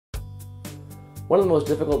One of the most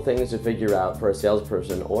difficult things to figure out for a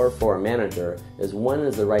salesperson or for a manager is when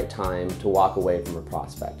is the right time to walk away from a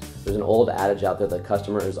prospect. There's an old adage out there that the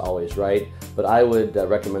customer is always right, but I would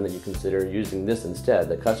recommend that you consider using this instead.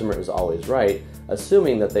 The customer is always right,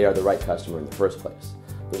 assuming that they are the right customer in the first place.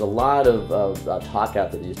 There's a lot of talk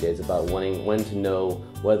out there these days about when to know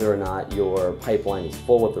whether or not your pipeline is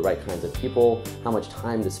full with the right kinds of people, how much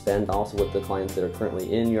time to spend also with the clients that are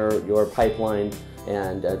currently in your pipeline,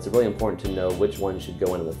 and it's really important to know which ones should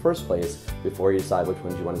go in the first place before you decide which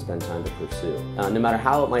ones you want to spend time to pursue. No matter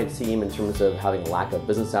how it might seem in terms of having a lack of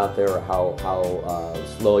business out there or how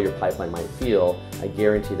slow your pipeline might feel, I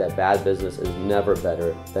guarantee that bad business is never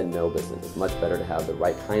better than no business. It's much better to have the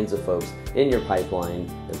right kinds of folks in your pipeline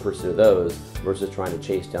and pursue those versus trying to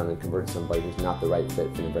chase down and convert somebody who's not the right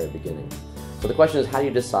fit from the very beginning. So the question is, how do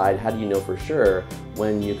you decide, how do you know for sure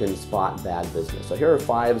when you can spot bad business? So here are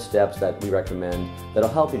 5 steps that we recommend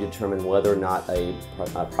that'll help you determine whether or not a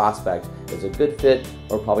prospect is a good fit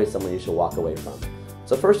or probably someone you should walk away from.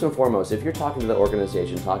 So first and foremost, if you're talking to the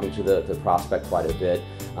organization, talking to the prospect quite a bit,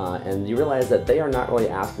 and you realize that they are not really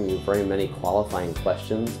asking you very many qualifying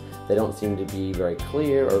questions, they don't seem to be very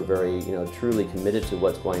clear or very truly committed to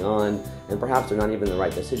what's going on, and perhaps they're not even the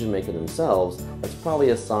right decision maker themselves, that's probably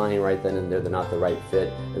a sign right then and there they're not the right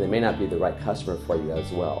fit, and they may not be the right customer for you as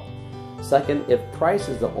well. Second, if price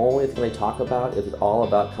is the only thing they talk about, if it's all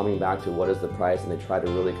about coming back to what is the price and they try to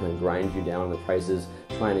really kind of grind you down on the prices,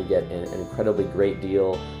 trying to get an incredibly great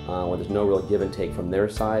deal where there's no real give and take from their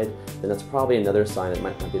side, then that's probably another sign it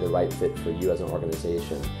might not be the right fit for you as an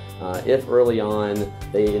organization. If early on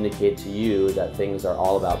they indicate to you that things are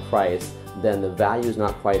all about price, then the value is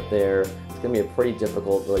not quite there. It's going to be a pretty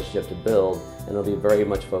difficult relationship to build, and it'll be very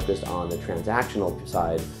much focused on the transactional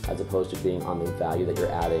side as opposed to being on the value that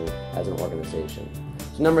you're adding as an organization.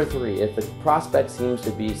 So number 3, if the prospect seems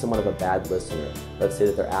to be somewhat of a bad listener, let's say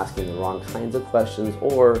that they're asking the wrong kinds of questions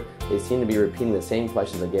or they seem to be repeating the same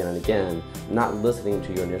questions again and again, not listening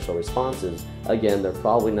to your initial responses, again, they're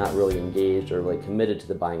probably not really engaged or really committed to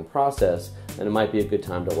the buying process, and it might be a good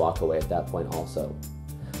time to walk away at that point also.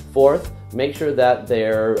 Fourth, make sure that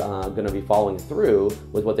they're going to be following through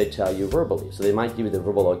with what they tell you verbally. So they might give you the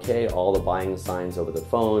verbal okay, all the buying signs over the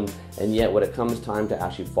phone, and yet when it comes time to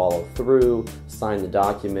actually follow through, sign the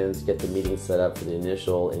documents, get the meeting set up for the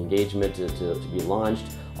initial engagement to be launched,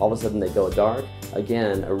 all of a sudden they go dark.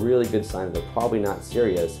 Again, a really good sign that they're probably not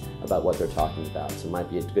serious about what they're talking about. So it might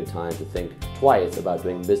be a good time to think twice about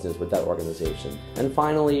doing business with that organization. And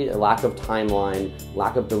finally, a lack of timeline,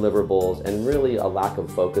 lack of deliverables, and really a lack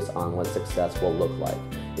of focus on what success will look like.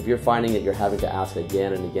 If you're finding that you're having to ask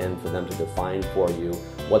again and again for them to define for you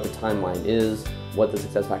what the timeline is, what the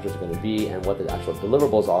success factors are going to be, and what the actual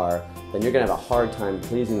deliverables are, then you're going to have a hard time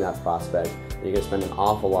pleasing that prospect, and you're going to spend an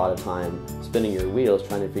awful lot of time spinning your wheels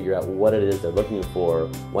trying to figure out what it is they're looking for,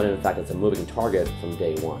 when in fact it's a moving target from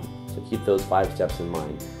day one. So keep those 5 steps in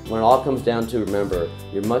mind. When it all comes down to, remember,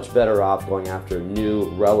 you're much better off going after new,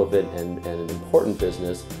 relevant, and important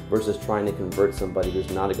business versus trying to convert somebody who's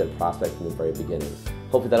not a good prospect from the very beginning.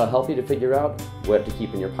 Hopefully that'll help you to figure out what to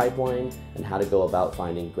keep in your pipeline and how to go about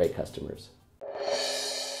finding great customers.